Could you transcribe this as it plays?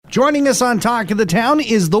Joining us on Talk of the Town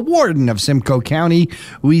is the Warden of Simcoe County.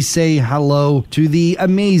 We say hello to the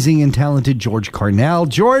amazing and talented George Cornell.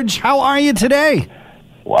 George, how are you today?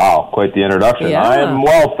 Wow, quite the introduction. Yeah. I am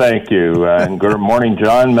well, thank you. And good morning,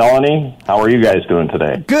 John, Melanie. How are you guys doing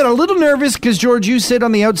today? Good. A little nervous because, George, you said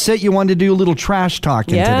on the outset you wanted to do a little trash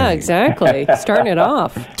talking today. Yeah, exactly. Starting it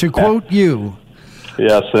off. To quote you.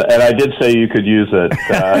 Yes, and I did say you could use it.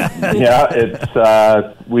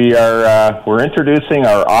 We're introducing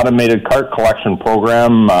our automated cart collection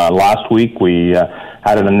program. Last week we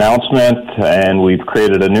had an announcement, and we've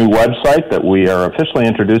created a new website that we are officially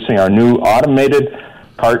introducing our new automated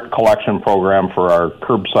cart collection program for our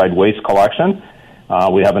curbside waste collection.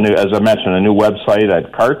 We have as I mentioned, a new website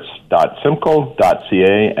at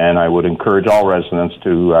carts.simcoe.ca, and I would encourage all residents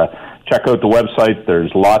to check out the website.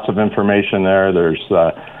 There's lots of information there. There's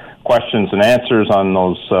questions and answers on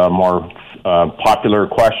those more popular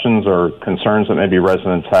questions or concerns that maybe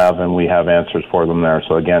residents have, and we have answers for them there.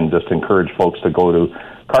 So again, just encourage folks to go to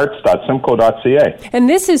carts.simcoe.ca. And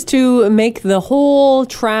this is to make the whole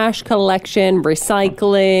trash collection,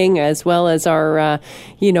 recycling, as well as our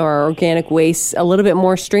organic waste a little bit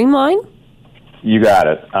more streamlined? You got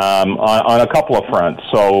it. On a couple of fronts.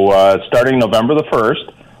 So starting November the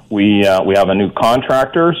 1st, we have a new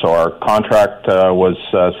contractor, so our contract was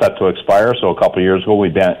set to expire. So a couple of years ago, we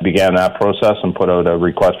began that process and put out a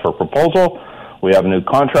request for proposal. We have a new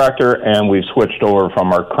contractor, and we've switched over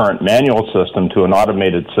from our current manual system to an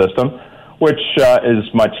automated system, which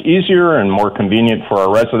is much easier and more convenient for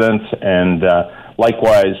our residents, and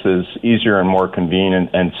likewise is easier and more convenient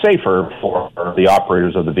and safer for the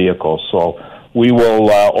operators of the vehicles. So we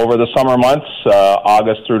will, over the summer months,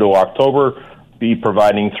 August through to October, be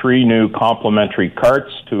providing 3 new complimentary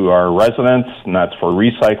carts to our residents, and that's for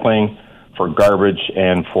recycling, for garbage,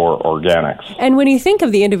 and for organics. And when you think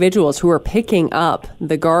of the individuals who are picking up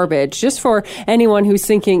the garbage, just for anyone who's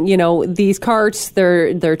thinking, these carts,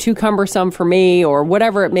 they're too cumbersome for me, or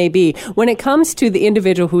whatever it may be, when it comes to the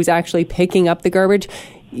individual who's actually picking up the garbage,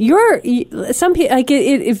 some people,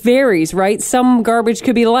 it varies, right? Some garbage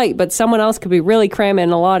could be light, but someone else could be really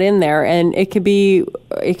cramming a lot in there, and it could be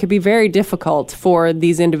very difficult for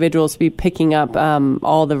these individuals to be picking up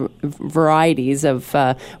all the varieties of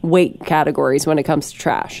weight categories when it comes to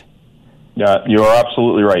trash. Yeah, you are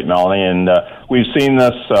absolutely right, Melanie, and we've seen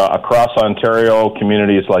this across Ontario,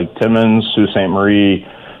 communities like Timmins, Sault Ste. Marie,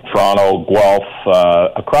 Toronto, Guelph,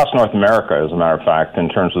 across North America, as a matter of fact, in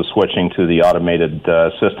terms of switching to the automated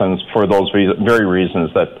systems for those very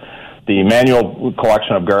reasons that the manual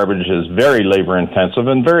collection of garbage is very labor-intensive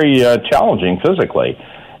and very challenging physically.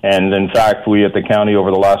 And in fact, we at the county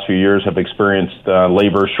over the last few years have experienced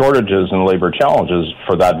labor shortages and labor challenges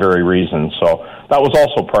for that very reason. So that was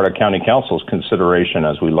also part of County Council's consideration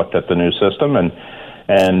as we looked at the new system, and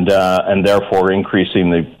therefore increasing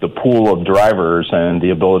the pool of drivers and the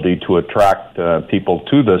ability to attract people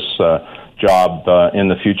to this job in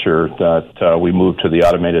the future that we move to the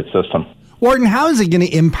automated system. Warden, how is it going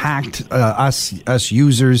to impact us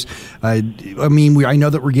users? I know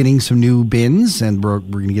that we're getting some new bins, and we're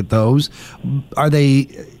going to get those.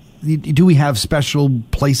 Do we have special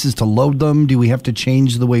places to load them? Do we have to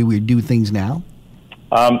change the way we do things now?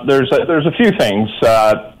 There's a few things.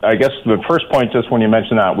 I guess the first point, just when you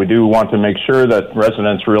mention that, we do want to make sure that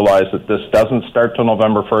residents realize that this doesn't start till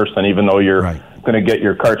November 1st, and even though you're going to get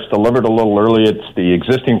your carts delivered a little early, the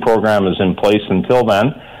existing program is in place until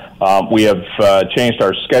then. We have changed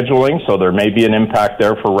our scheduling, so there may be an impact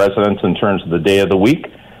there for residents in terms of the day of the week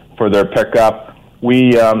for their pickup.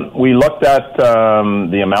 We looked at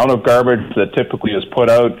the amount of garbage that typically is put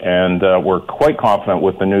out, and we're quite confident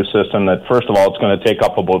with the new system that, first of all, it's going to take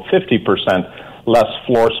up about 50% less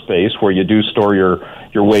floor space where you do store your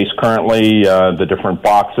waste currently, the different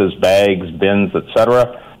boxes, bags, bins,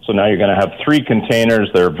 etc. So now you're going to have 3 containers.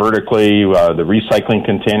 They're vertically. The recycling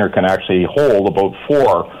container can actually hold about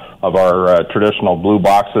 4 of our traditional blue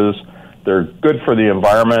boxes. They're good for the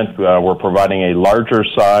environment. We're providing a larger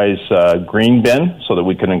size green bin so that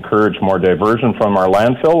we can encourage more diversion from our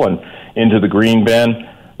landfill and into the green bin.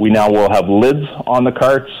 We now will have lids on the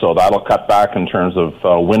carts, so that'll cut back in terms of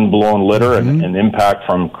wind-blown litter and impact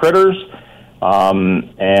from critters.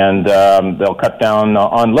 And they'll cut down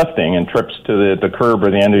on lifting and trips to the curb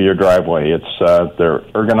or the end of your driveway. It's they're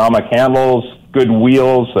ergonomic handles, good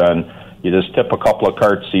wheels, and you just tip a couple of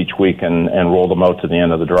carts each week and roll them out to the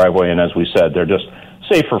end of the driveway. And as we said, they're just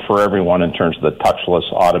safer for everyone in terms of the touchless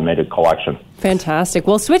automated collection. Fantastic.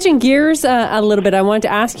 Well, switching gears a little bit, I wanted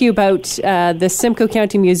to ask you about the Simcoe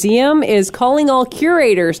County Museum is calling all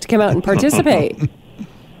curators to come out and participate.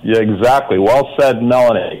 Yeah, exactly. Well said,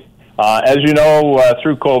 Melanie. As you know,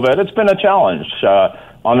 through COVID, it's been a challenge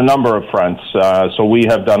on a number of fronts. So we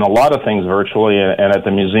have done a lot of things virtually, and at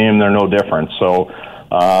the museum, they're no different. So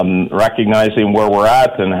recognizing where we're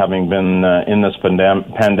at and having been in this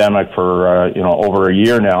pandemic for over a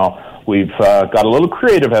year now, we've got a little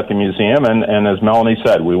creative at the museum, and as Melanie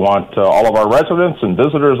said, we want all of our residents and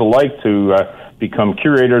visitors alike to become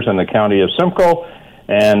curators in the county of Simcoe,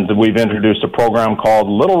 and we've introduced a program called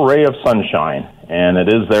Little Ray of Sunshine, and it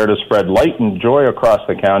is there to spread light and joy across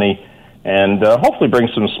the county and hopefully bring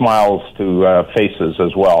some smiles to faces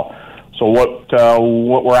as well. So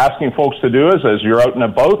what we're asking folks to do is, as you're out and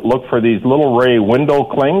about, look for these Little Ray window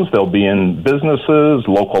clings. They'll be in businesses,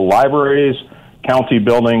 local libraries, county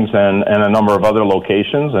buildings, and a number of other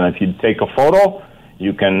locations. And if you take a photo,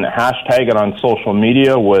 you can hashtag it on social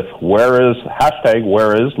media with hashtag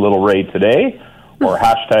where is Little Ray today, or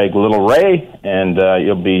hashtag Little Ray, and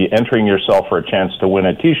you'll be entering yourself for a chance to win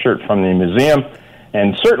a T-shirt from the museum.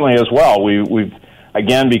 And certainly as well, we've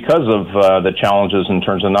again, because of the challenges in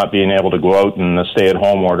terms of not being able to go out in the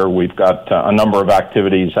stay-at-home order, we've got a number of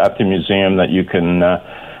activities at the museum that you can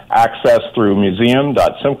access through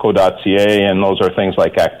museum.simcoe.ca, and those are things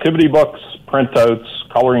like activity books, printouts,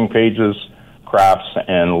 coloring pages, crafts,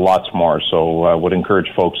 and lots more. So I would encourage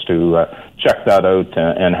folks to check that out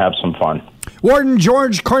and have some fun. Warden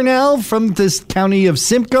George Cornell from this county of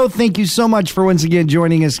Simcoe, thank you so much for once again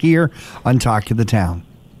joining us here on Talk of the Town.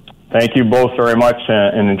 Thank you both very much,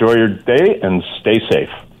 and enjoy your day and stay safe.